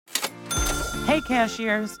Hey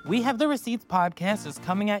cashiers, We Have the Receipts podcast is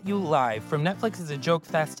coming at you live from Netflix's A Joke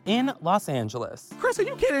Fest in Los Angeles. Chris, are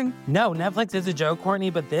you kidding? No, Netflix is a joke, Courtney,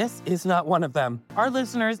 but this is not one of them. Our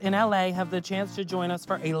listeners in LA have the chance to join us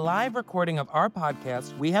for a live recording of our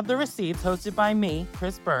podcast, We Have the Receipts, hosted by me,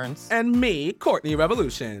 Chris Burns. And me, Courtney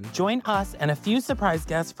Revolution. Join us and a few surprise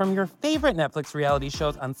guests from your favorite Netflix reality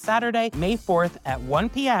shows on Saturday, May 4th at 1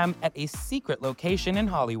 p.m. at a secret location in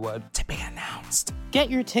Hollywood. To be announced. Get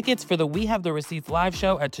your tickets for the We Have the Receipts live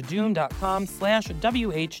show at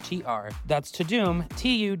tudum.com/WHTR. That's Tudum,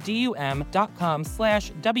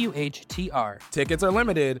 TUDUM.com/WHTR. Tickets are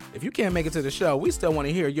limited. If you can't make it to the show, we still want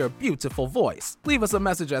to hear your beautiful voice. Leave us a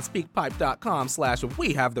message at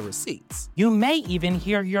speakpipe.com/We Have the Receipts. You may even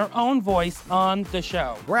hear your own voice on the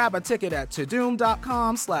show. Grab a ticket at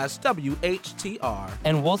tudum.com/WHTR.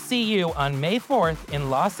 And we'll see you on May 4th in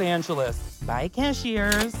Los Angeles. Bye,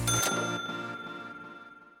 cashiers.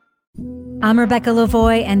 I'm Rebecca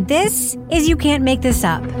Lavoie, and this is You Can't Make This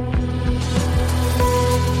Up.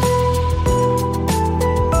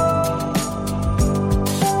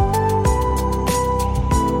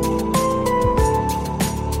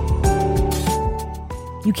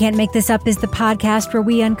 You Can't Make This Up is the podcast where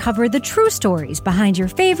we uncover the true stories behind your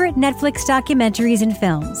favorite Netflix documentaries and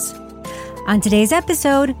films. On today's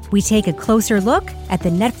episode, we take a closer look at the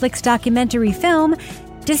Netflix documentary film,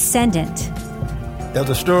 Descendant. There's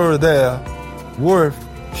a story there worth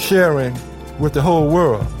sharing with the whole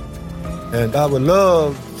world. And I would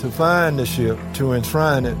love to find the ship, to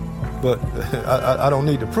enshrine it, but I don't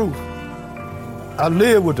need the proof. I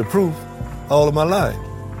live with the proof all of my life.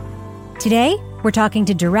 Today, we're talking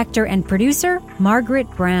to director and producer Margaret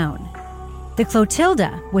Brown. The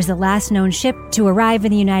Clotilda was the last known ship to arrive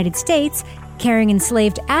in the United States, carrying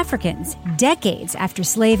enslaved Africans decades after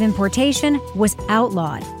slave importation was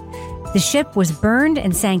outlawed. The ship was burned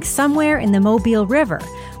and sank somewhere in the Mobile River,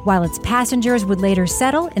 while its passengers would later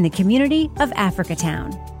settle in the community of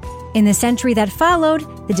Africatown. In the century that followed,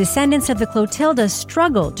 the descendants of the Clotilda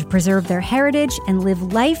struggled to preserve their heritage and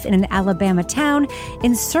live life in an Alabama town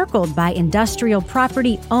encircled by industrial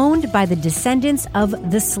property owned by the descendants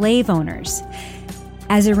of the slave owners.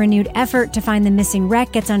 As a renewed effort to find the missing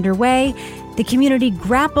wreck gets underway, the community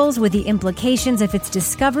grapples with the implications of its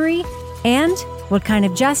discovery and what kind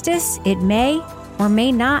of justice it may or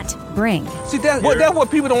may not bring. See, that's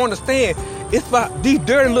what people don't understand. It's about these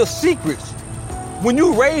dirty little secrets. When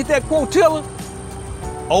you raise that Clotilda,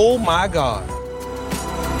 oh my God.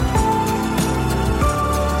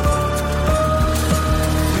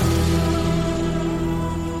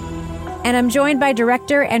 And I'm joined by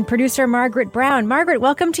director and producer Margaret Brown. Margaret,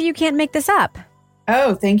 welcome to You Can't Make This Up.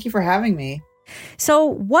 Oh, thank you for having me. So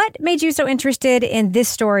what made you so interested in this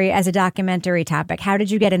story as a documentary topic? How did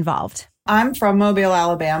you get involved? I'm from Mobile,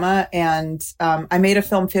 Alabama, and I made a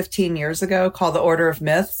film 15 years ago called The Order of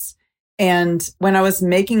Myths. And when I was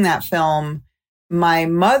making that film, my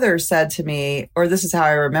mother said to me, or this is how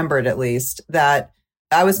I remember it at least, that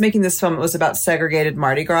I was making this film. It was about segregated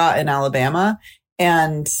Mardi Gras in Alabama.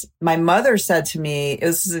 And my mother said to me,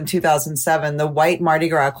 this is in 2007, the white Mardi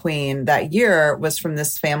Gras queen that year was from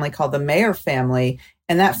this family called the Mayer family.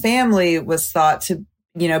 And that family was thought to,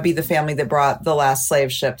 be the family that brought the last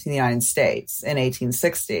slave ship to the United States in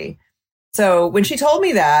 1860. So when she told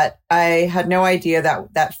me that, I had no idea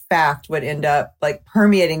that that fact would end up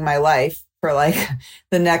permeating my life for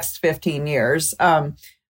the next 15 years.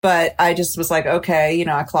 But I just was like, okay,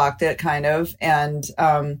 I clocked it kind of. And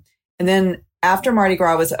then after Mardi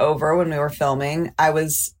Gras was over, when we were filming,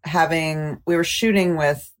 we were shooting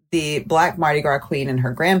with the Black Mardi Gras queen and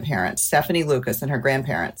her grandparents, Stephanie Lucas and her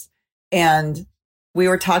grandparents. And we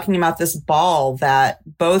were talking about this ball that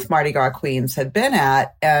both Mardi Gras queens had been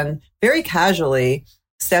at. And very casually,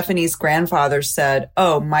 Stephanie's grandfather said,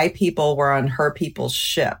 oh, my people were on her people's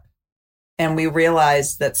ship. And we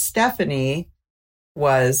realized that Stephanie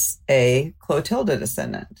was a Clotilda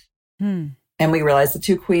descendant. And we realized the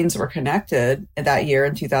two queens were connected that year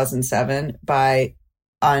in 2007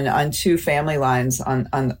 on two family lines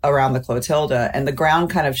on around the Clotilda, and the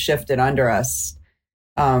ground kind of shifted under us.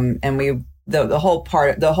 And the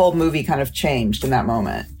whole movie kind of changed in that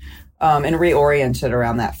moment, and reoriented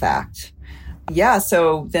around that fact. Yeah.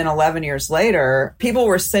 So then 11 years later, people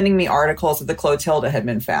were sending me articles that the Clotilda had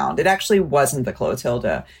been found. It actually wasn't the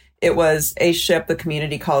Clotilda. It was a ship the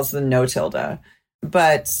community calls the No-Tilda.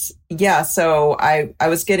 But yeah, so I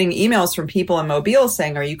was getting emails from people in Mobile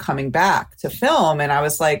saying, are you coming back to film? And I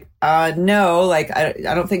was like, no, I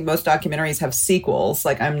don't think most documentaries have sequels.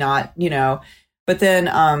 I'm not, but then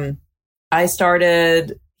I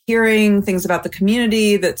started hearing things about the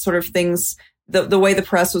community, that sort of things the way the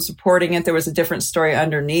press was reporting it, there was a different story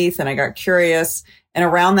underneath, and I got curious. And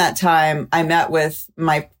around that time, I met with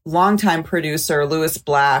my longtime producer, Lewis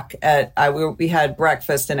Black, we had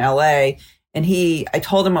breakfast in LA, and I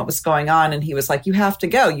told him what was going on, and he was like, you have to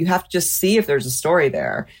go. You have to just see if there's a story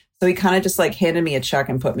there. So he kind of just like handed me a check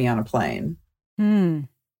and put me on a plane.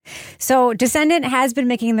 So Descendant has been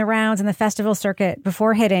making the rounds in the festival circuit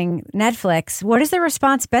before hitting Netflix. What has the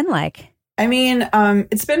response been like? I mean,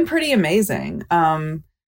 it's been pretty amazing. I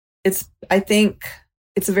think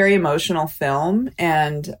it's a very emotional film.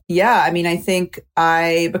 And yeah, I mean, I think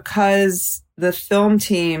because the film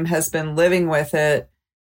team has been living with it,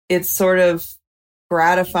 it's sort of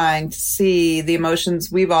gratifying to see the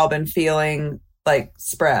emotions we've all been feeling like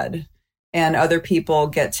spread, and other people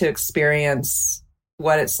get to experience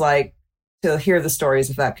what it's like to hear the stories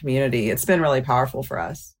of that community. It's been really powerful for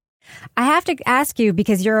us. I have to ask you,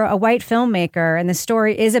 because you're a white filmmaker and the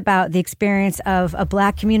story is about the experience of a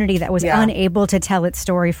Black community that was unable to tell its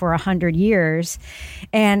story for 100 years.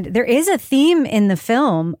 And there is a theme in the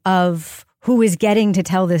film of who is getting to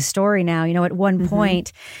tell this story now. You know, at one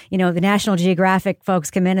point, the National Geographic folks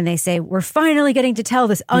come in and they say, we're finally getting to tell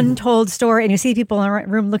this untold story. And you see people in the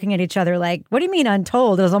room looking at each other like, what do you mean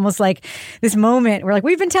untold? It was almost like this moment where like,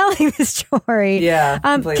 we've been telling this story. Yeah.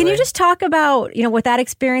 Can you just talk about, what that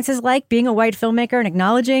experience is like, being a white filmmaker and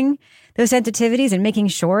acknowledging those sensitivities and making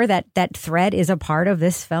sure that that thread is a part of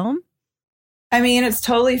this film? I mean, it's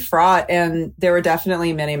totally fraught. And there were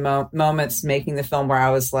definitely many moments making the film where I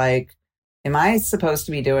was like, am I supposed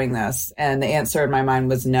to be doing this? And the answer in my mind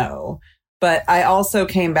was no. But I also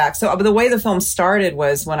came back. So the way the film started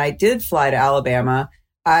was when I did fly to Alabama,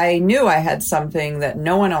 I knew I had something that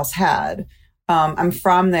no one else had. I'm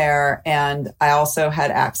from there, and I also had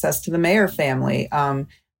access to the Mayer family.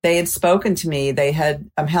 They had spoken to me. They had,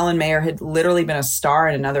 Helen Mayer had literally been a star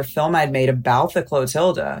in another film I'd made about the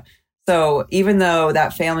Clotilda. So even though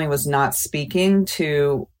that family was not speaking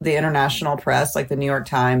to the international press, like the New York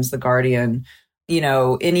Times, the Guardian,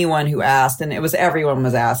 anyone who asked, and everyone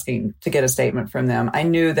was asking to get a statement from them, I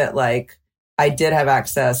knew that like I did have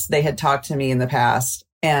access. They had talked to me in the past,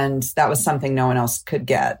 and that was something no one else could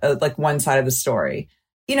get, like one side of the story.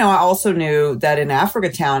 I also knew that in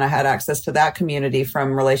Africatown, I had access to that community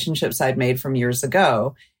from relationships I'd made from years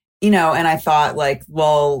ago. And I thought like,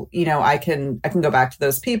 well, I can go back to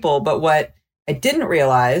those people. But what I didn't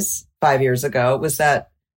realize 5 years ago was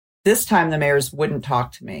that this time the Mayers wouldn't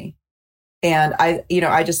talk to me. And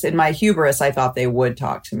I just, in my hubris, I thought they would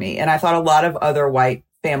talk to me. And I thought a lot of other white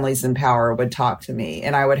families in power would talk to me,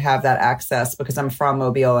 and I would have that access because I'm from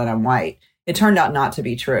Mobile and I'm white. It turned out not to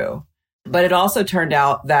be true. But it also turned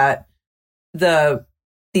out that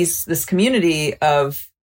this community of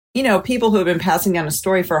people who have been passing down a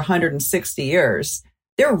story for 160 years,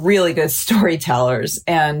 they're really good storytellers.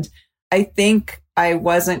 And I think I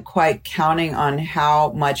wasn't quite counting on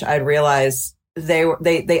how much I'd realize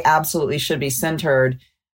they absolutely should be centered.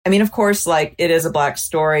 I mean, of course, like it is a Black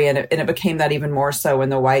story, and it became that even more so when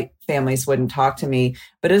the white families wouldn't talk to me.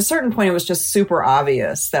 But at a certain point, it was just super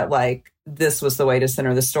obvious that like this was the way to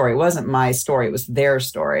center the story. It wasn't my story. It was their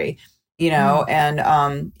story. And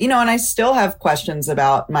I still have questions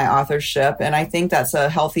about my authorship, and I think that's a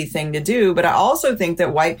healthy thing to do. But I also think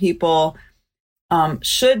that white people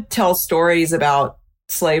should tell stories about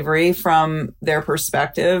slavery from their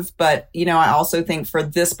perspective. But, I also think for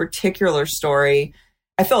this particular story,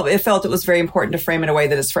 it felt it was very important to frame it in a way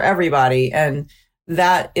that is for everybody. And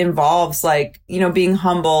that involves like, being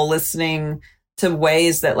humble, listening to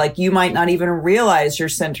ways that like you might not even realize you're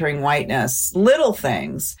centering whiteness, little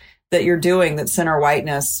things that you're doing that center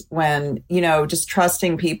whiteness when, just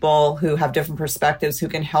trusting people who have different perspectives who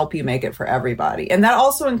can help you make it for everybody. And that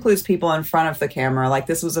also includes people in front of the camera. Like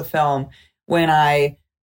this was a film when I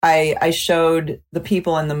showed the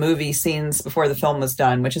people in the movie scenes before the film was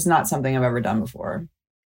done, which is not something I've ever done before.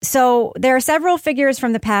 So there are several figures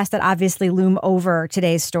from the past that obviously loom over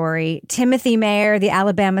today's story. Timothy Mayer, the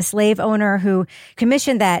Alabama slave owner who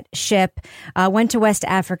commissioned that ship, went to West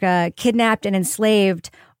Africa, kidnapped and enslaved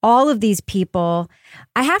all of these people.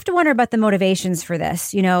 I have to wonder about the motivations for this.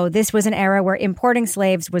 This was an era where importing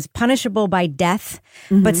slaves was punishable by death,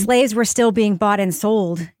 but slaves were still being bought and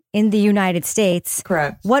sold in the United States.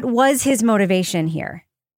 Correct. What was his motivation here?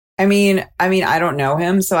 I mean, I don't know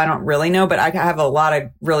him, so I don't really know, but I have a lot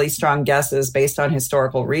of really strong guesses based on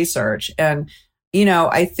historical research. And,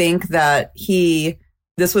 I think that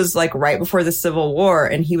this was like right before the Civil War,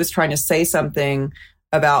 and he was trying to say something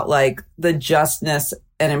about like the justness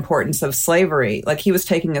and importance of slavery. Like he was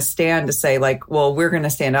taking a stand to say like, well, we're going to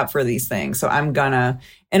stand up for these things. So I'm gonna.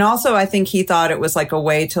 And also I think he thought it was like a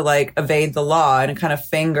way to like evade the law and kind of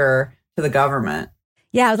finger to the government.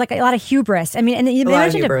 Yeah, it was like a lot of hubris. I mean, and you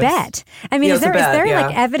mentioned a bet. I mean, is there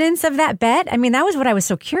like evidence of that bet? I mean, that was what I was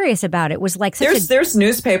so curious about. It was like there's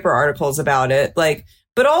newspaper articles about it, like,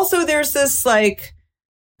 but also there's this like,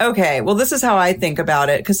 okay, well, this is how I think about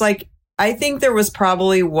it, because like I think there was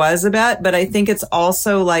a bet, but I think it's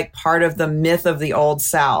also like part of the myth of the Old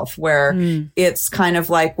South, where it's kind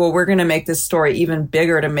of like, well, we're going to make this story even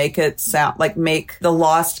bigger to make it sound like make the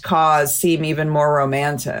lost cause seem even more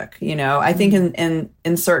romantic. You know, I think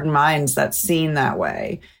in certain minds that's seen that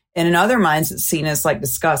way. And in other minds, it's seen as like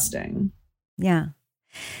disgusting. Yeah.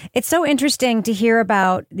 It's so interesting to hear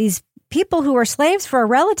about these people who were slaves for a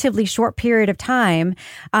relatively short period of time.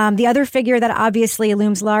 The other figure that obviously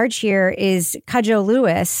looms large here is Cudjoe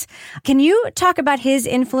Lewis. Can you talk about his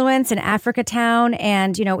influence in Africatown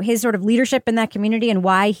and, you know, his sort of leadership in that community and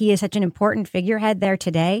why he is such an important figurehead there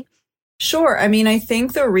today? Sure. I mean, I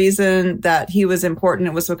think the reason that he was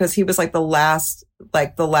important was because he was like the last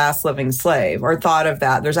living slave, or thought of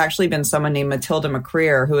that. There's actually been someone named Matilda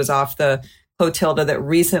McCreer who was off the Clotilda that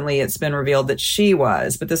recently it's been revealed that she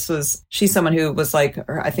was, but she's someone who was like,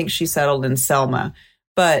 I think she settled in Selma,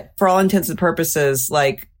 but for all intents and purposes,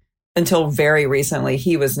 like until very recently,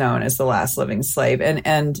 he was known as the last living slave.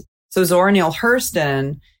 And so Zora Neale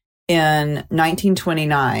Hurston in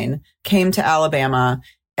 1929 came to Alabama,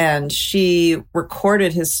 and she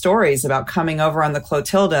recorded his stories about coming over on the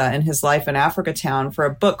Clotilda and his life in Africatown for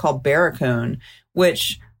a book called Barracoon,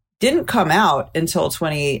 which didn't come out until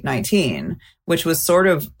 2019, which was sort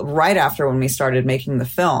of right after when we started making the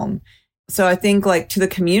film. So I think like to the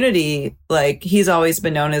community, like he's always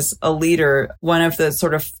been known as a leader, one of the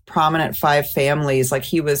sort of prominent 5 families. Like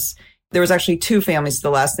there was actually 2 families with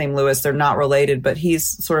the last name Lewis. They're not related, but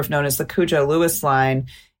he's sort of known as the Cudjoe Lewis line.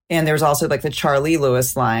 And there's also like the Charlie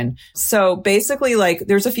Lewis line. So basically, like,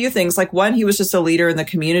 there's a few things. Like, one, he was just a leader in the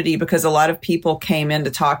community because a lot of people came in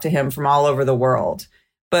to talk to him from all over the world.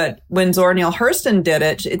 But when Zora Neale Hurston did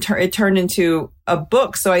it, it turned into a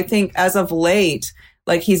book. So I think as of late,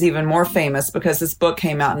 like he's even more famous because this book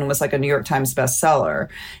came out and was like a New York Times bestseller.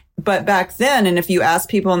 But back then, and if you ask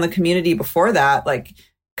people in the community before that, like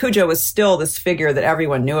Cudjoe was still this figure that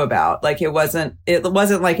everyone knew about. Like it wasn't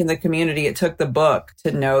like in the community, it took the book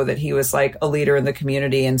to know that he was like a leader in the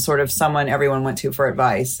community and sort of someone everyone went to for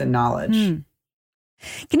advice and knowledge.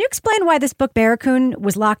 Can you explain why this book, Barracoon,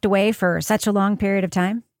 was locked away for such a long period of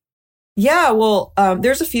time? Yeah, well,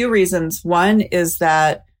 there's a few reasons. One is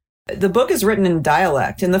that the book is written in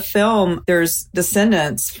dialect. In the film, there's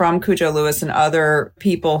descendants from Cudjoe Lewis and other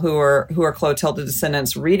people who are Clotilda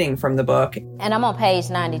descendants reading from the book. And I'm on page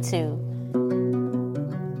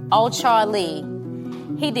 92. Old Charlie,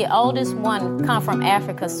 he the oldest one come from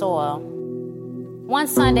Africa soil. One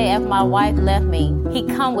Sunday after my wife left me, he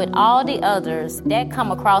come with all the others that come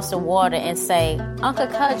across the water and say, Uncle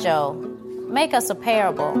Cudjoe, make us a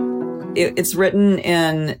parable. It's written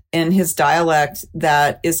in his dialect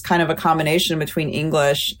that is kind of a combination between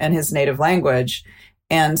English and his native language.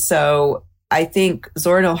 And so I think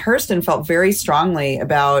Zora Neale Hurston felt very strongly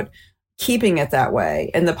about keeping it that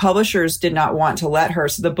way. And the publishers did not want to let her.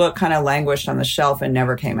 So the book kind of languished on the shelf and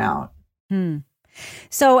never came out.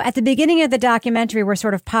 So at the beginning of the documentary, we're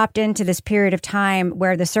sort of popped into this period of time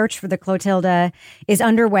where the search for the Clotilda is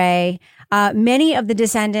underway. Many of the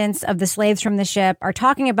descendants of the slaves from the ship are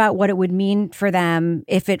talking about what it would mean for them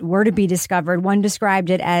if it were to be discovered. One described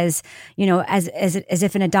it as, you know, as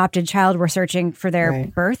if an adopted child were searching for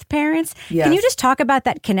their birth parents. Yes. Can you just talk about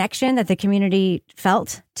that connection that the community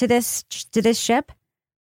felt to this ship?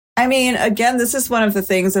 I mean, again, this is one of the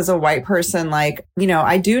things as a white person, like, you know,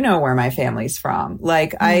 I do know where my family's from.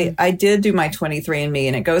 Like I did do my 23andMe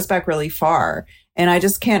and it goes back really far. And I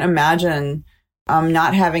just can't imagine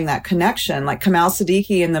not having that connection. Like Kamal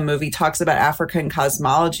Siddiqui in the movie talks about African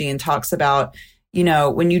cosmology and talks about, you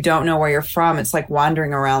know, when you don't know where you're from, it's like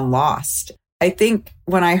wandering around lost. I think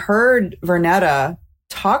when I heard Vernetta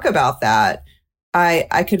talk about that,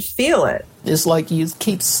 I could feel it. It's like you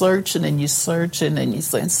keep searching and you're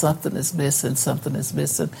saying something is missing, something is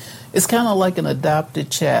missing. It's kind of like an adopted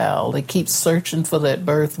child. They keep searching for that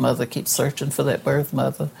birth mother,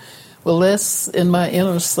 Well, that's in my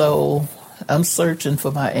inner soul. I'm searching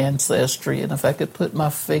for my ancestry, and if I could put my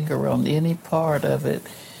finger on any part of it,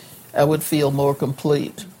 I would feel more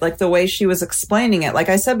complete. Like the way she was explaining it, like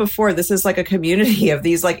I said before, this is like a community of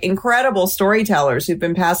these like incredible storytellers who've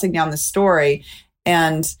been passing down the story.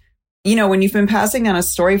 And you know, when you've been passing down a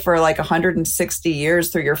story for like 160 years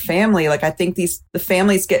through your family, like I think the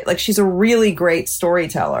families get, like, she's a really great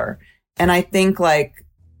storyteller. And I think, like,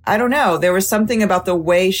 I don't know, there was something about the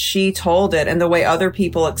way she told it and the way other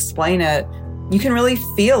people explain it. You can really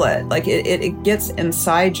feel it. Like it gets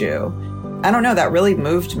inside you. I don't know, that really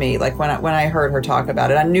moved me. Like when I heard her talk about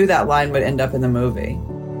it, I knew that line would end up in the movie.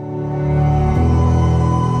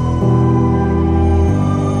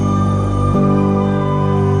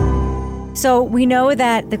 So we know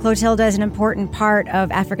that the Clotilda is an important part of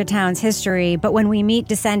Africatown's history, but when we meet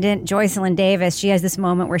descendant Joycelyn Davis, she has this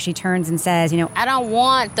moment where she turns and says, you know, I don't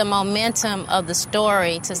want the momentum of the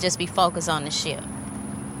story to just be focused on the ship.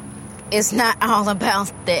 It's not all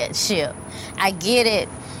about that ship. I get it,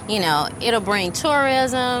 you know, it'll bring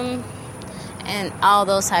tourism and all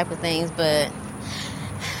those type of things, but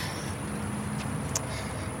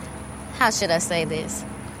how should I say this?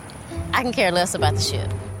 I can care less about the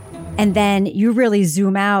ship. And then you really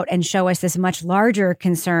zoom out and show us this much larger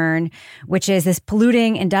concern, which is this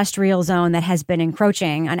polluting industrial zone that has been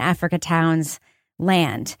encroaching on Africatown's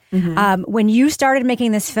land. Mm-hmm. When you started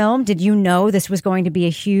making this film, did you know this was going to be a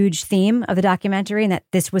huge theme of the documentary and that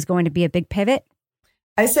this was going to be a big pivot?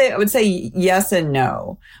 I would say yes and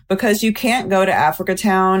no, because you can't go to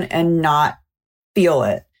Africatown and not feel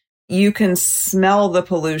it. You can smell the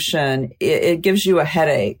pollution. It gives you a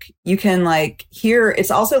headache. You can like hear,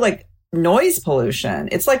 it's also like noise pollution.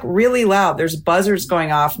 It's like really loud. There's buzzers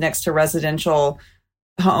going off next to residential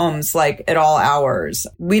homes, like at all hours.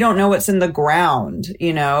 We don't know what's in the ground,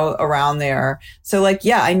 you know, around there. So like,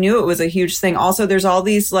 yeah, I knew it was a huge thing. Also, there's all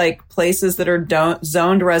these like places that are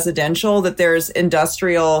zoned residential, that there's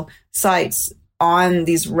industrial sites on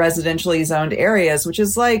these residentially zoned areas, which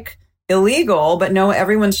is like illegal, but no,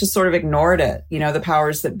 everyone's just sort of ignored it, you know, the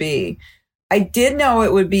powers that be. I did know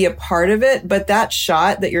it would be a part of it, but that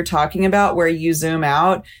shot that you're talking about where you zoom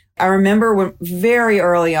out, I remember very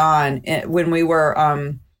early on when we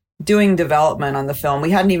were doing development on the film,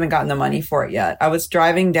 we hadn't even gotten the money for it yet. I was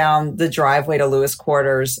driving down the driveway to Lewis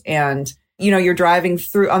Quarters, and, you know, you're driving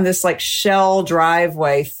through on this like shell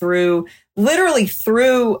driveway literally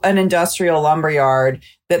through an industrial lumberyard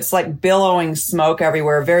that's like billowing smoke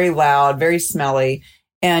everywhere, very loud, very smelly.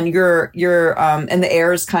 And and the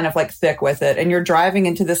air is kind of like thick with it. And you're driving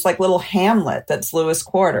into this like little hamlet that's Lewis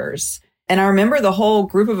Quarters. And I remember the whole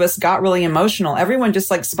group of us got really emotional. Everyone just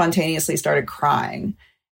like spontaneously started crying.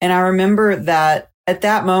 And I remember that at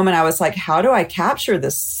that moment, I was like, how do I capture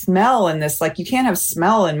this smell and this, like, you can't have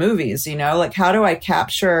smell in movies, you know, like, how do I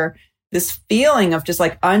capture this feeling of just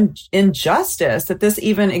like injustice that this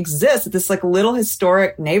even exists, that this like little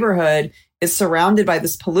historic neighborhood is surrounded by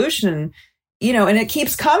this pollution, you know, and it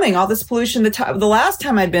keeps coming, all this pollution. The last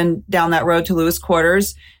time I'd been down that road to Lewis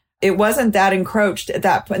Quarters, it wasn't that encroached at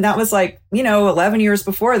that point. And that was like, you know, 11 years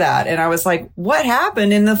before that. And I was like, what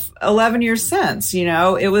happened in the 11 years since? You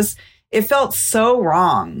know, it felt so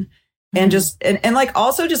wrong. And just, and like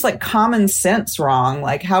also just like common sense wrong.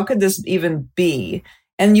 Like, how could this even be?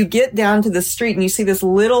 And you get down to the street and you see this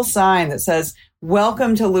little sign that says,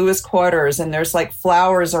 welcome to Lewis Quarters. And there's like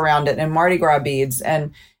flowers around it and Mardi Gras beads.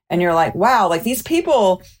 And you're like, wow, like these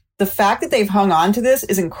people, the fact that they've hung on to this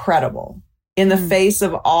is incredible in the face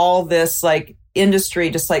of all this like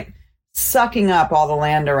industry, just like sucking up all the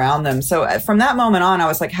land around them. So from that moment on, I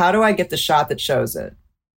was like, how do I get the shot that shows it?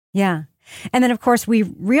 Yeah. And then, of course, we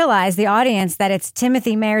realize, the audience, that it's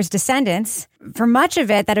Timothy Mayer's descendants, for much of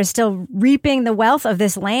it, that are still reaping the wealth of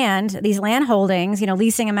this land, these land holdings, you know,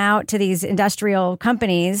 leasing them out to these industrial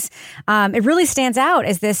companies. It really stands out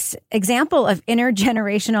as this example of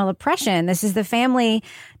intergenerational oppression. This is the family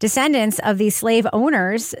descendants of these slave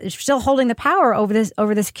owners still holding the power over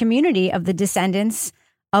this community of the descendants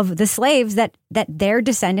of the slaves that their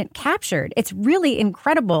descendant captured. It's really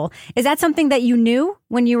incredible. Is that something that you knew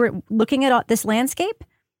when you were looking at this landscape?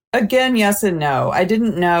 Again, yes and no. I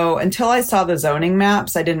didn't know until I saw the zoning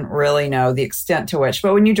maps. I didn't really know the extent to which.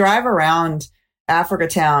 But when you drive around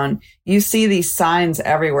Africatown, you see these signs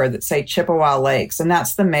everywhere that say Chippewa Lakes, and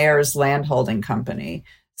that's the mayor's land holding company.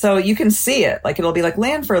 So you can see it. Like, it'll be like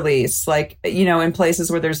land for lease, like, you know, in places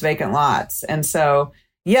where there's vacant lots. And so,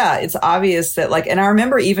 yeah, it's obvious that, like, and I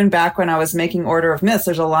remember even back when I was making Order of Myths,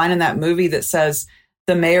 there's a line in that movie that says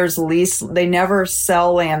the mayor's lease, they never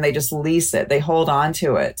sell land, they just lease it. They hold on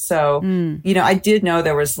to it. So, you know, I did know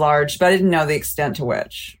there was large, but I didn't know the extent to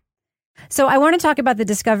which. So I want to talk about the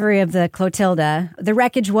discovery of the Clotilda. The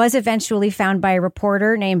wreckage was eventually found by a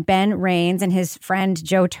reporter named Ben Raines and his friend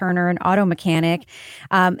Joe Turner, an auto mechanic.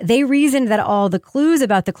 They reasoned that all the clues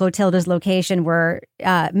about the Clotilda's location were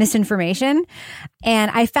misinformation.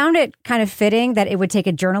 And I found it kind of fitting that it would take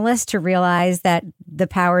a journalist to realize that the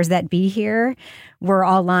powers that be here were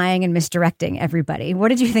all lying and misdirecting everybody. What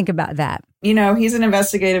did you think about that? You know, he's an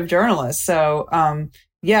investigative journalist. So,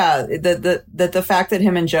 yeah, the fact that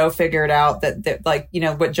him and Joe figured out that like, you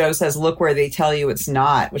know, what Joe says, look where they tell you it's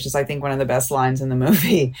not, which is, I think, one of the best lines in the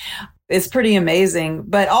movie. It's pretty amazing.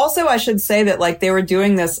 But also I should say that like they were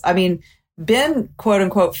doing this. I mean, Ben, quote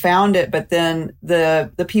unquote, found it, but then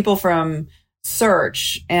the people from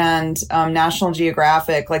Search and National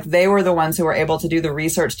Geographic, like they were the ones who were able to do the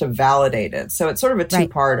research to validate it. So it's sort of a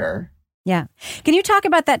two-parter. Right. Yeah. Can you talk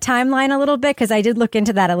about that timeline a little bit? Because I did look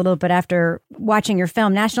into that a little bit after watching your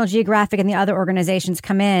film. National Geographic and the other organizations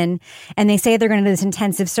come in and they say they're going to do this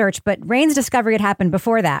intensive search, but Raines' discovery had happened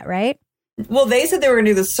before that, right? Well, they said they were going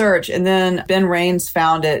to do the search and then Ben Raines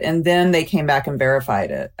found it and then they came back and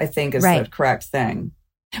verified it, I think is the correct thing.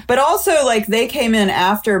 But also, like, they came in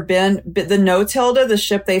after Ben, the Notilda, the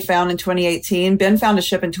ship they found in 2018. Ben found a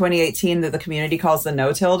ship in 2018 that the community calls the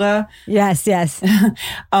Notilda. Yes, yes.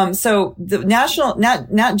 So the National,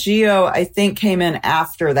 Nat Geo, I think, came in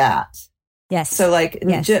after that. Yes. So, like,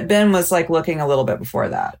 yes. Ben was, like, looking a little bit before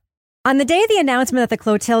that. On the day of the announcement that the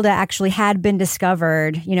Clotilda actually had been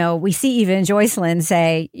discovered, you know, we see even Joycelyn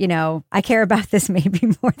say, you know, I care about this maybe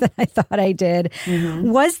more than I thought I did. Mm-hmm.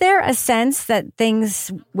 Was there a sense that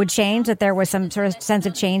things would change, that there was some sort of sense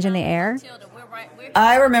of change in the air?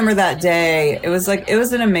 I remember that day. It was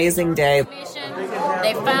an amazing day.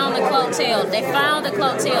 They found the Clotilda. They did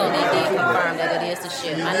confirm that it is the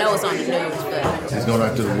ship. I know it's on the news, but it's going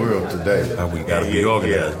out to the world today. We got to be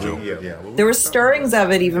organized, Joe. There were stirrings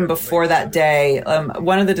of it even before that day.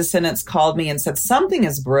 One of the descendants called me and said, something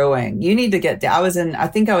is brewing. You need to get down. I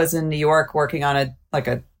think I was in New York working on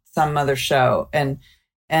some other show. And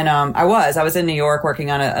I was in New York working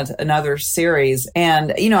on another series,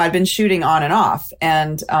 and you know I'd been shooting on and off,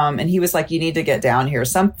 and he was like, "You need to get down here.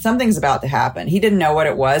 Something's about to happen." He didn't know what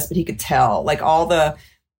it was, but he could tell. Like all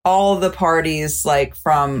the parties, like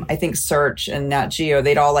from I think Search and Nat Geo,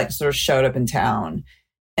 they'd all like sort of showed up in town,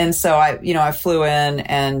 and so I flew in,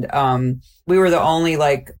 and we were the only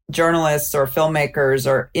like journalists or filmmakers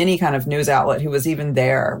or any kind of news outlet who was even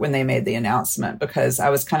there when they made the announcement, because I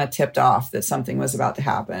was kind of tipped off that something was about to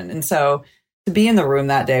happen. And so to be in the room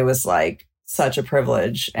that day was like such a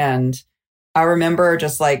privilege. And I remember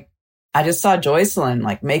just like, I just saw Joycelyn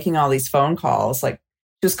like making all these phone calls, like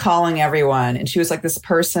she was calling everyone and she was like this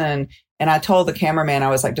person. And I told the cameraman, I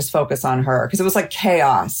was like, just focus on her, because it was like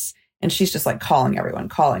chaos. And she's just like calling everyone.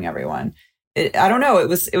 I don't know. It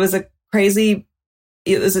was crazy.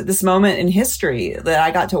 It was at this moment in history that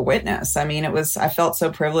I got to witness. I mean, I felt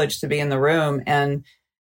so privileged to be in the room and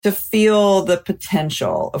to feel the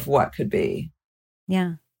potential of what could be.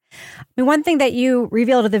 Yeah. I mean, one thing that you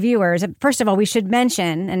reveal to the viewers, first of all, we should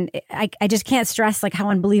mention, and I just can't stress like how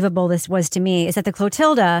unbelievable this was to me, is that the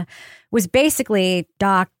Clotilda was basically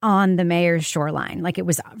docked on the Mayor's shoreline. Like it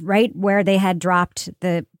was right where they had dropped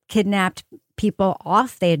the kidnapped people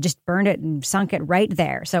off. They had just burned it and sunk it right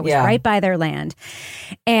there. So it was right by their land.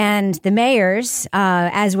 And the Mayors,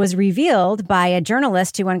 as was revealed by a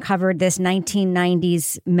journalist who uncovered this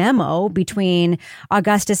 1990s memo between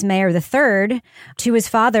Augustus Mayor III to his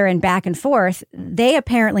father and back and forth, they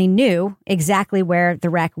apparently knew exactly where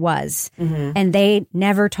the wreck was. Mm-hmm. And they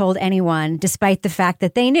never told anyone, despite the fact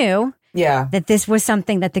that they knew that this was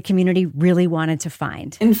something that the community really wanted to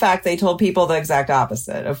find. In fact, they told people the exact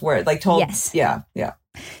opposite of where, like told, yeah.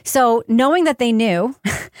 So knowing that they knew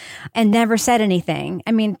and never said anything,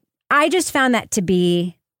 I mean, I just found that to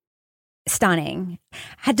be stunning.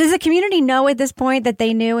 Does the community know at this point that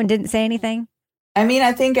they knew and didn't say anything? I mean,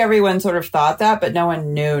 I think everyone sort of thought that, but no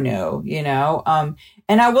one knew, you know?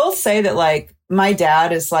 And I will say that like my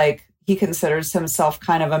dad is like, he considers himself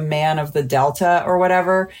kind of a man of the Delta or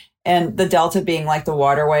whatever. And the Delta being like the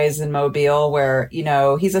waterways in Mobile where, you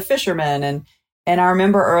know, he's a fisherman. And I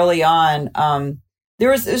remember early on,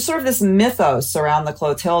 there's sort of this mythos around the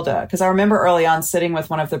Clotilda. Because I remember early on sitting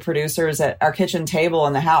with one of the producers at our kitchen table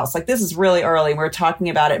in the house. Like this is really early. We were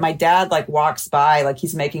talking about it. My dad like walks by, like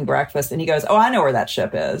he's making breakfast and he goes, "Oh, I know where that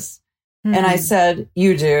ship is." Mm-hmm. And I said,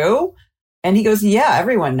 "You do?" And he goes, "Yeah,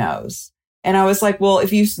 everyone knows." And I was like, well,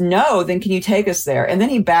 if you know, then can you take us there? And then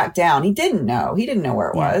he backed down. He didn't know. He didn't know where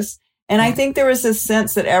it was. And I think there was this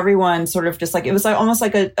sense that everyone sort of just like, it was like almost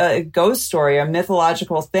like a ghost story, a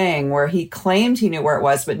mythological thing where he claimed he knew where it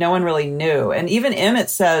was, but no one really knew. And even Emmett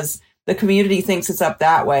says the community thinks it's up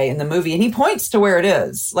that way in the movie. And he points to where it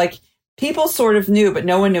is. Like, people sort of knew, but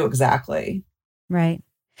no one knew exactly. Right.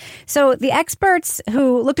 So the experts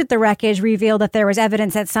who looked at the wreckage revealed that there was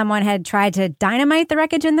evidence that someone had tried to dynamite the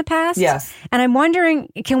wreckage in the past. Yes. And I'm wondering,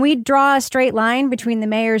 can we draw a straight line between the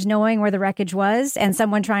mayors knowing where the wreckage was and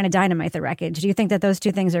someone trying to dynamite the wreckage? Do you think that those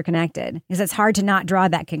two things are connected? Because it's hard to not draw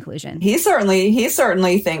that conclusion. He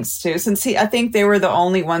certainly thinks too, since I think they were the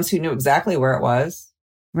only ones who knew exactly where it was.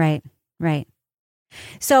 Right.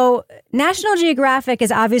 So National Geographic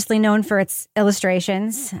is obviously known for its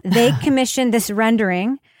illustrations. They commissioned this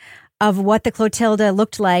rendering of what the Clotilda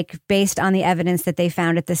looked like based on the evidence that they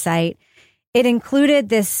found at the site. It included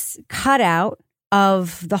this cutout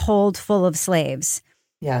of the hold full of slaves.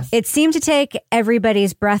 Yes. It seemed to take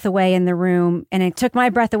everybody's breath away in the room, and it took my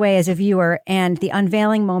breath away as a viewer, and the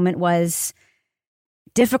unveiling moment was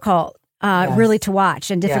difficult. Really to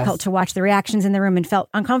watch, and difficult to watch the reactions in the room, and felt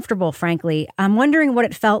uncomfortable, frankly. I'm wondering what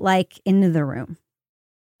it felt like in the room.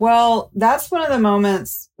 Well, that's one of the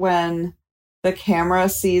moments when the camera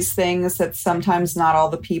sees things that sometimes not all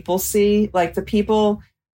the people see. Like the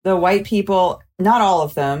white people, not all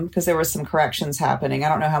of them, because there were some corrections happening. I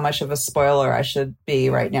don't know how much of a spoiler I should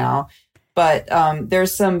be right now, but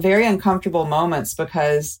there's some very uncomfortable moments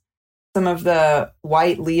because some of the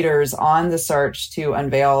white leaders on the search to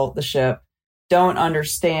unveil the ship don't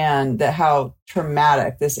understand that how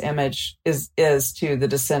traumatic this image is to the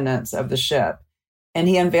descendants of the ship. And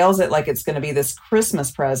he unveils it like it's going to be this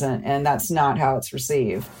Christmas present, and that's not how it's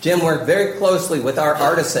received. Jim worked very closely with our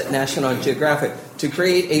artists at National Geographic to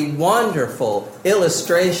create a wonderful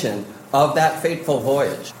illustration of that fateful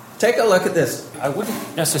voyage. Take a look at this. I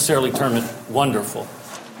wouldn't necessarily term it wonderful.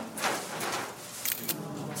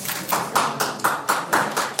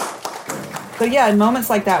 So yeah, in moments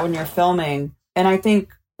like that when you're filming, and I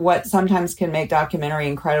think what sometimes can make documentary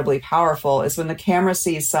incredibly powerful is when the camera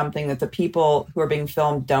sees something that the people who are being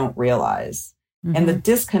filmed don't realize. Mm-hmm. And the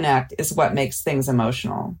disconnect is what makes things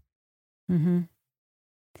emotional. Mm-hmm.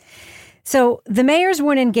 So the mayors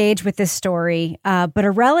wouldn't engage with this story, but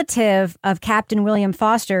a relative of Captain William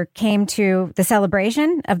Foster came to the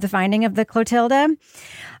celebration of the finding of the Clotilda.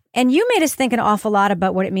 And you made us think an awful lot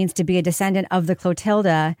about what it means to be a descendant of the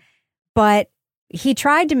Clotilda. But he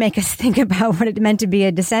tried to make us think about what it meant to be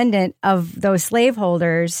a descendant of those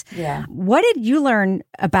slaveholders. Yeah. What did you learn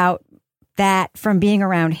about that from being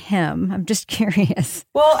around him? I'm just curious.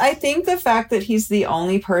 Well, I think the fact that he's the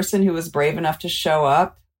only person who was brave enough to show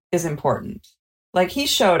up is important. Like, he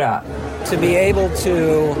showed up. To be able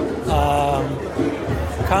to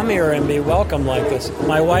come here and be welcomed like this.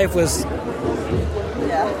 My wife was...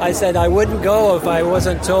 Yeah. I said I wouldn't go if I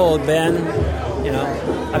wasn't told, Ben. You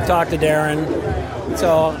know, I've talked to Darren.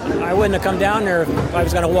 So I wouldn't have come down there if I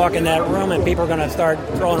was going to walk in that room and people were going to start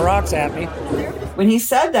throwing rocks at me. When he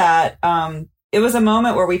said that, it was a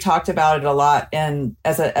moment where we talked about it a lot and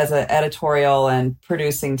as an editorial and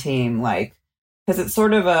producing team, like, because it's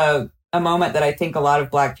sort of a moment that I think a lot of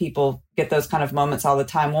Black people get those kind of moments all the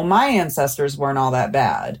time. Well, my ancestors weren't all that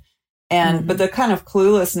bad. And, but the kind of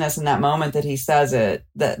cluelessness in that moment that he says it,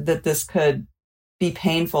 that this could be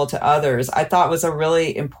painful to others, I thought was a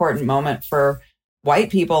really important moment for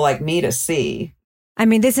white people like me to see. I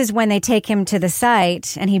mean, this is when they take him to the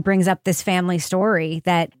site and he brings up this family story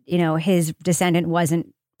that, you know, his descendant was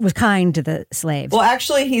kind to the slaves. Well,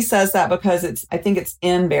 actually, he says that because I think it's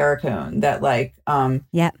in Barracoon that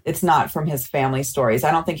it's not from his family stories.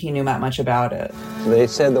 I don't think he knew that much about it. They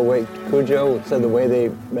said Cujo said the way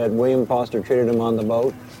that William Foster treated him on the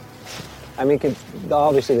boat. I mean,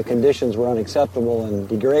 obviously the conditions were unacceptable and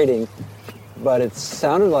degrading, but it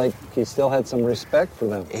sounded like he still had some respect for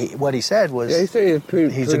them. What he said was, he's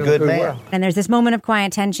a good man. Well. And there's this moment of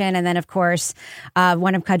quiet tension, and then, of course,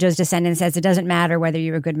 one of Cudjoe's descendants says, it doesn't matter whether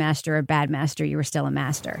you're a good master or a bad master, you were still a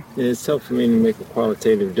master. Yeah, it's tough for me to make a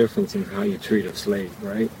qualitative difference in how you treat a slave,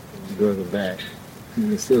 right? Good or bad.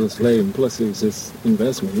 He's still a slave, and plus it was his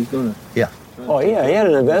investment. He's going to... Yeah. Oh, yeah, he had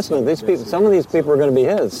an investment. Some of these people are going to be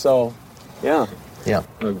his, so, yeah. Yeah.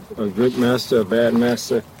 A good master, a bad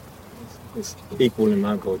master, it's equal in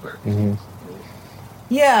my book. Mm-hmm.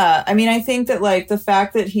 Yeah, I mean, I think that like the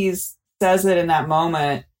fact that he says it in that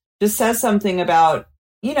moment just says something about,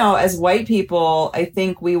 you know, as white people, I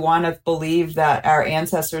think we want to believe that our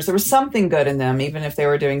ancestors, there was something good in them, even if they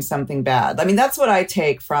were doing something bad. I mean, that's what I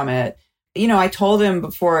take from it. You know, I told him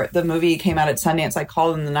before the movie came out at Sundance, I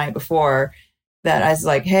called him the night before that I was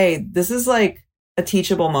like, hey, this is like a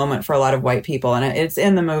teachable moment for a lot of white people. And it's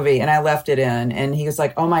in the movie and I left it in. And he was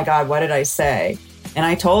like, oh my God, what did I say? And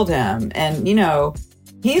I told him, and you know,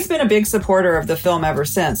 he's been a big supporter of the film ever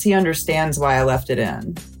since. He understands why I left it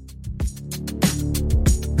in.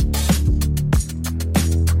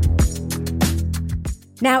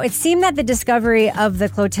 Now, it seemed that the discovery of the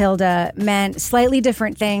Clotilda meant slightly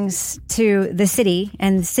different things to the city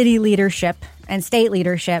and city leadership and state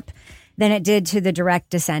leadership than it did to the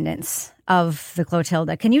direct descendants of the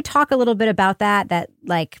Clotilda. Can you talk a little bit about that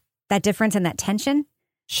difference and that tension?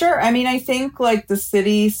 Sure. I mean, I think like the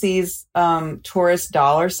city sees tourist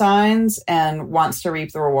dollar signs and wants to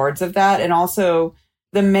reap the rewards of that. And also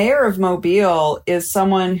the mayor of Mobile is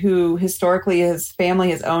someone who historically his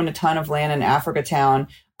family has owned a ton of land in Africatown,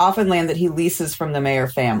 often land that he leases from the mayor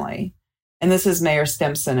family. And this is Mayor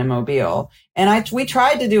Stimson in Mobile. And we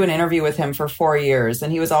tried to do an interview with him for 4 years.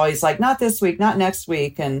 And he was always like, not this week, not next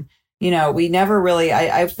week. And, we never really,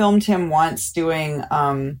 I filmed him once doing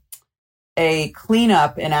a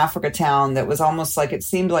cleanup in Africatown that was almost like, it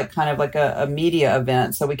seemed like kind of like a media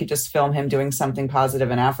event. So we could just film him doing something positive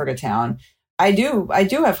in Africatown. I do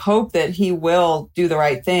have hope that he will do the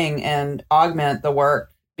right thing and augment the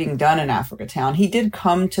work being done in Africatown. He did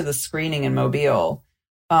come to the screening in Mobile.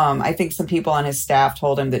 I think some people on his staff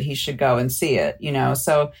told him that he should go and see it,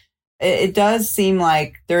 so it does seem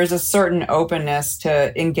like there is a certain openness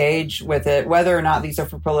to engage with it, whether or not these are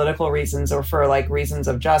for political reasons or for like reasons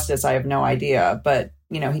of justice. I have no idea, but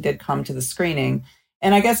he did come to the screening.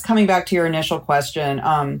 And I guess coming back to your initial question,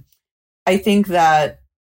 I think that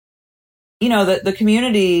the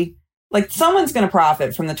community, like someone's going to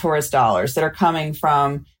profit from the tourist dollars that are coming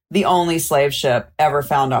from the only slave ship ever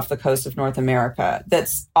found off the coast of North America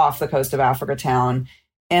that's off the coast of Africatown.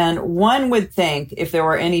 And one would think if there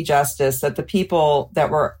were any justice that the people that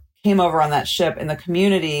came over on that ship in the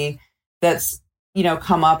community that's,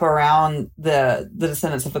 come up around the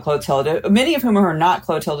descendants of the Clotilda, many of whom are not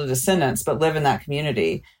Clotilda descendants, but live in that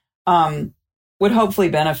community, would hopefully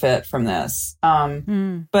benefit from this.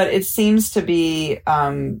 But it seems to be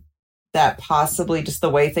that possibly just the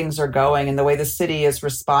way things are going and the way the city is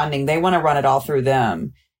responding, they want to run it all through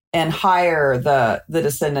them and hire the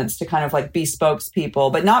descendants to kind of like be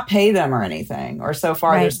spokespeople, but not pay them or anything. Or so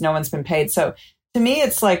far, There's no one's been paid. So to me,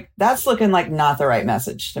 it's like, that's looking like not the right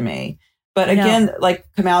message to me. But again, like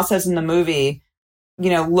Kamau says in the movie,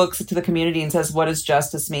 looks to the community and says, what does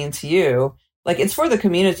justice mean to you? Like, it's for the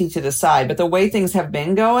community to decide. But the way things have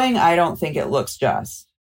been going, I don't think it looks just.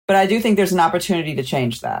 But I do think there's an opportunity to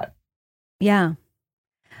change that. Yeah.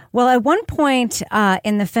 Well, at one point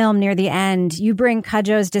in the film near the end, you bring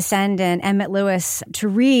Cudjoe's descendant, Emmett Lewis, to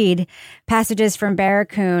read passages from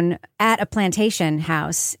Barracoon at a plantation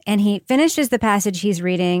house. And he finishes the passage he's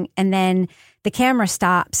reading, and then the camera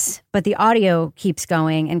stops, but the audio keeps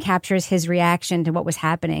going and captures his reaction to what was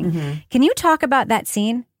happening. Mm-hmm. Can you talk about that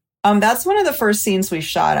scene? That's one of the first scenes we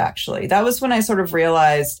shot, actually. That was when I sort of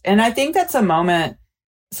realized, and I think that's a moment.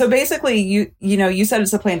 So basically, you said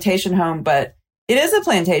it's a plantation home, but it is a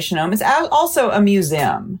plantation home. It's also a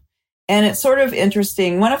museum. And it's sort of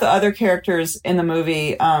interesting. One of the other characters in the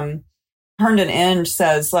movie, Herndon Inge,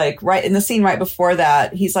 says, like, right in the scene right before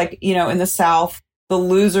that, he's like, in the South, the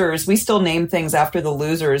losers, we still name things after the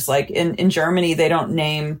losers. Like in Germany, they don't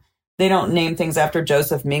name things after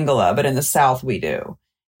Joseph Mengele, but in the South we do.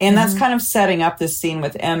 And that's kind of setting up this scene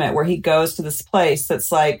with Emmett where he goes to this place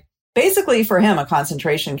that's like basically for him a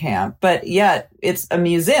concentration camp, but yet it's a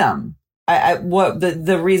museum. What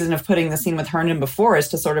the reason of putting the scene with Herndon before is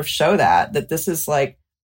to sort of show that this is like,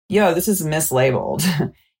 this is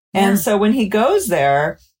mislabeled. And so when he goes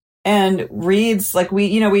there and reads, like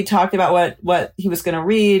we talked about what he was going to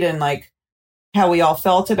read and like how we all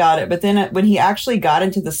felt about it. But then when he actually got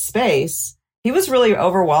into the space, he was really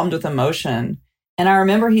overwhelmed with emotion. And I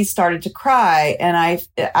remember he started to cry, and I,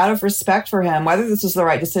 out of respect for him, whether this was the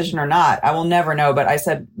right decision or not, I will never know. But I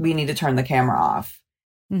said, we need to turn the camera off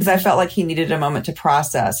because I felt like he needed a moment to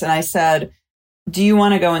process. And I said, do you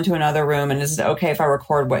want to go into another room? And is it okay if I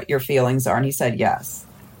record what your feelings are? And he said, yes.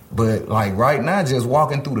 But like right now, just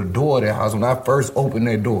walking through the door of that house, when I first opened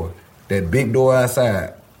that door, that big door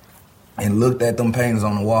outside, and looked at them paintings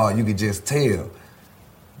on the wall, you could just tell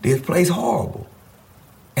this place horrible.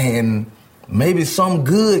 And maybe some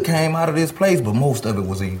good came out of this place, but most of it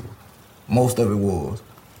was evil. Most of it was.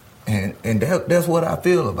 And that's what I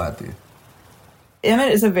feel about this.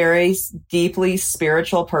 Emmett is a very deeply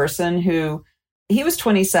spiritual person he was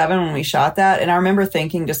 27 when we shot that. And I remember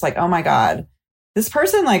thinking just like, oh my God, this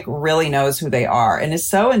person like really knows who they are and is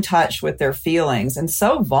so in touch with their feelings and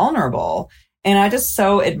so vulnerable. And I just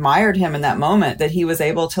so admired him in that moment that he was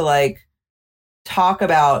able to like talk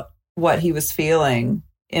about what he was feeling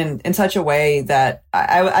in such a way that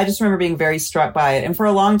I just remember being very struck by it. And for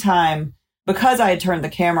a long time, because I had turned the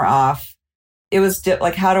camera off, it was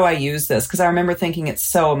like, how do I use this? Because I remember thinking it's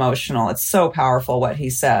so emotional. It's so powerful what he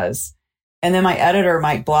says. And then my editor,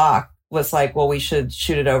 Mike Block, was like, well, we should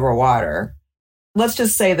shoot it over water. Let's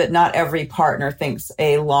just say that not every partner thinks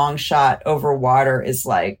a long shot over water is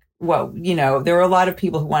like, well, you know, there were a lot of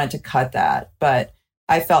people who wanted to cut that, but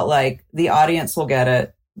I felt like the audience will get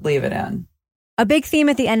it, leave it in. A big theme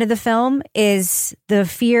at the end of the film is the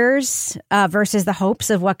fears versus the hopes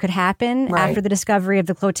of what could happen after the discovery of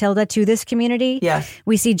the Clotilda to this community. Yes.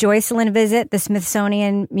 We see Joycelyn visit the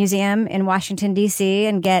Smithsonian Museum in Washington, D.C.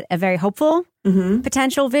 and get a very hopeful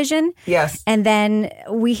potential vision. Yes. And then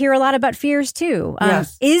we hear a lot about fears, too.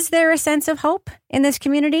 Yes. Is there a sense of hope in this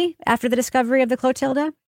community after the discovery of the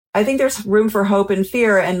Clotilda? I think there's room for hope and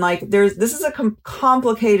fear. And like, this is a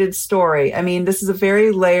complicated story. I mean, this is a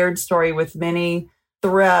very layered story with many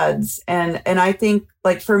threads. And I think,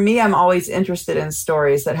 like, for me, I'm always interested in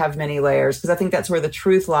stories that have many layers, because I think that's where the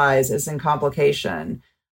truth lies, is in complication.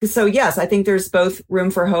 So yes, I think there's both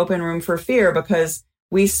room for hope and room for fear, because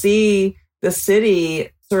we see the city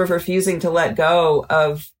sort of refusing to let go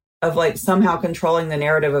of like somehow controlling the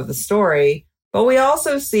narrative of the story. But we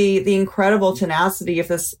also see the incredible tenacity of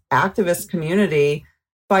this activist community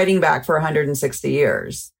fighting back for 160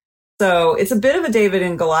 years. So it's a bit of a David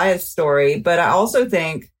and Goliath story, but I also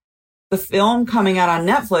think the film coming out on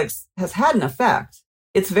Netflix has had an effect.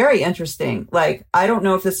 It's very interesting. Like, I don't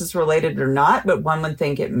know if this is related or not, but one would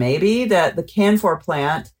think it may be, that the Canfor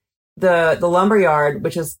plant, the lumberyard,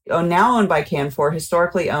 which is now owned by Canfor,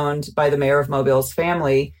 historically owned by the mayor of Mobile's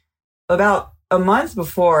family, about a month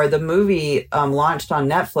before the movie launched on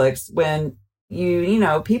Netflix, when you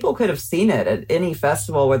know, people could have seen it at any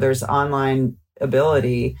festival where there's online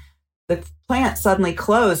ability, the plant suddenly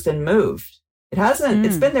closed and moved. It hasn't,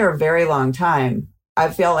 it's been there a very long time. I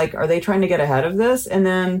feel like, are they trying to get ahead of this? And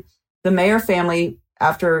then the Mayer family,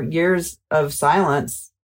 after years of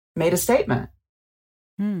silence, made a statement.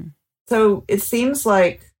 So it seems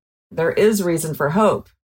like there is reason for hope,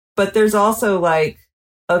 but there's also like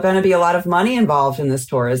going to be a lot of money involved in this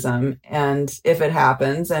tourism. And if it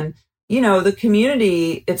happens, and, you know, the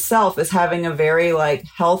community itself is having a very like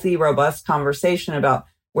healthy, robust conversation about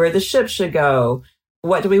where the ship should go.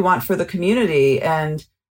 What do we want for the community? And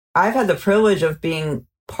I've had the privilege of being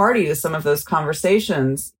party to some of those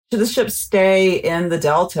conversations. Should the ship stay in the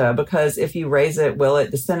Delta? Because if you raise it, will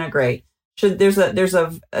it disintegrate? There's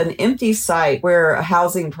an empty site where a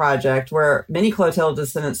housing project where many Clotilda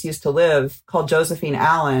descendants used to live, called Josephine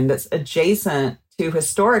Allen, that's adjacent to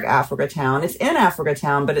historic Africatown. It's in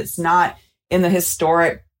Africatown, but it's not in the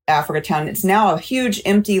historic Africatown. It's now a huge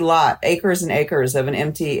empty lot, acres and acres of an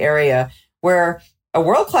empty area where a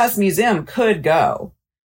world-class museum could go,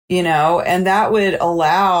 you know, and that would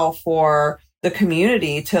allow for the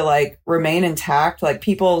community to like remain intact, like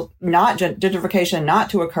people, not gentrification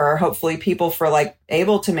not to occur, hopefully people for like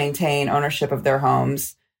able to maintain ownership of their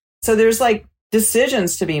homes. So there's like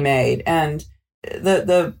decisions to be made. And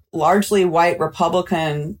the largely white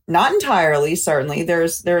Republican, not entirely, certainly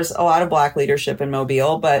there's a lot of Black leadership in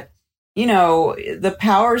Mobile, but you know, the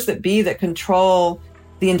powers that be that control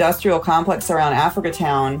the industrial complex around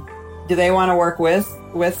Africatown, do they want to work with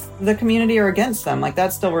the community or against them? Like,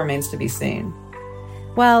 that still remains to be seen.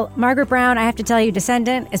 Well, Margaret Brown, I have to tell you,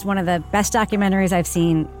 Descendant is one of the best documentaries I've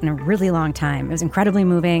seen in a really long time. It was incredibly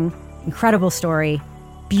moving, incredible story,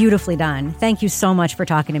 beautifully done. Thank you so much for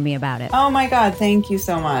talking to me about it. Oh my God, thank you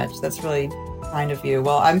so much. That's really kind of you.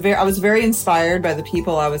 Well, I was very inspired by the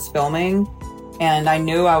people I was filming, and I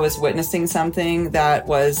knew I was witnessing something that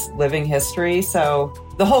was living history. So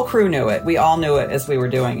the whole crew knew it. We all knew it as we were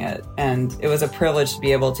doing it. And it was a privilege to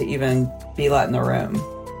be able to even be let in the room.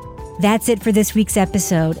 That's it for this week's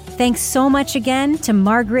episode. Thanks so much again to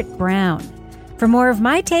Margaret Brown. For more of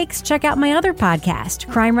my takes, check out my other podcast,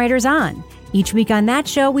 Crime Writers On. Each week on that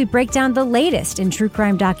show, we break down the latest in true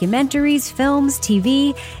crime documentaries, films,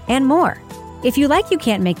 TV, and more. If you like You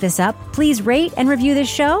Can't Make This Up, please rate and review this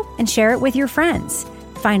show and share it with your friends.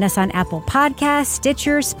 Find us on Apple Podcasts,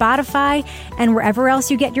 Stitcher, Spotify, and wherever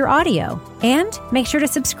else you get your audio. And make sure to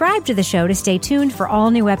subscribe to the show to stay tuned for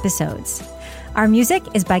all new episodes. Our music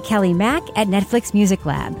is by Kelly Mack at Netflix Music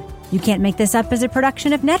Lab. You Can't Make This Up is a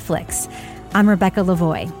production of Netflix. I'm Rebecca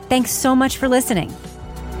Lavoie. Thanks so much for listening.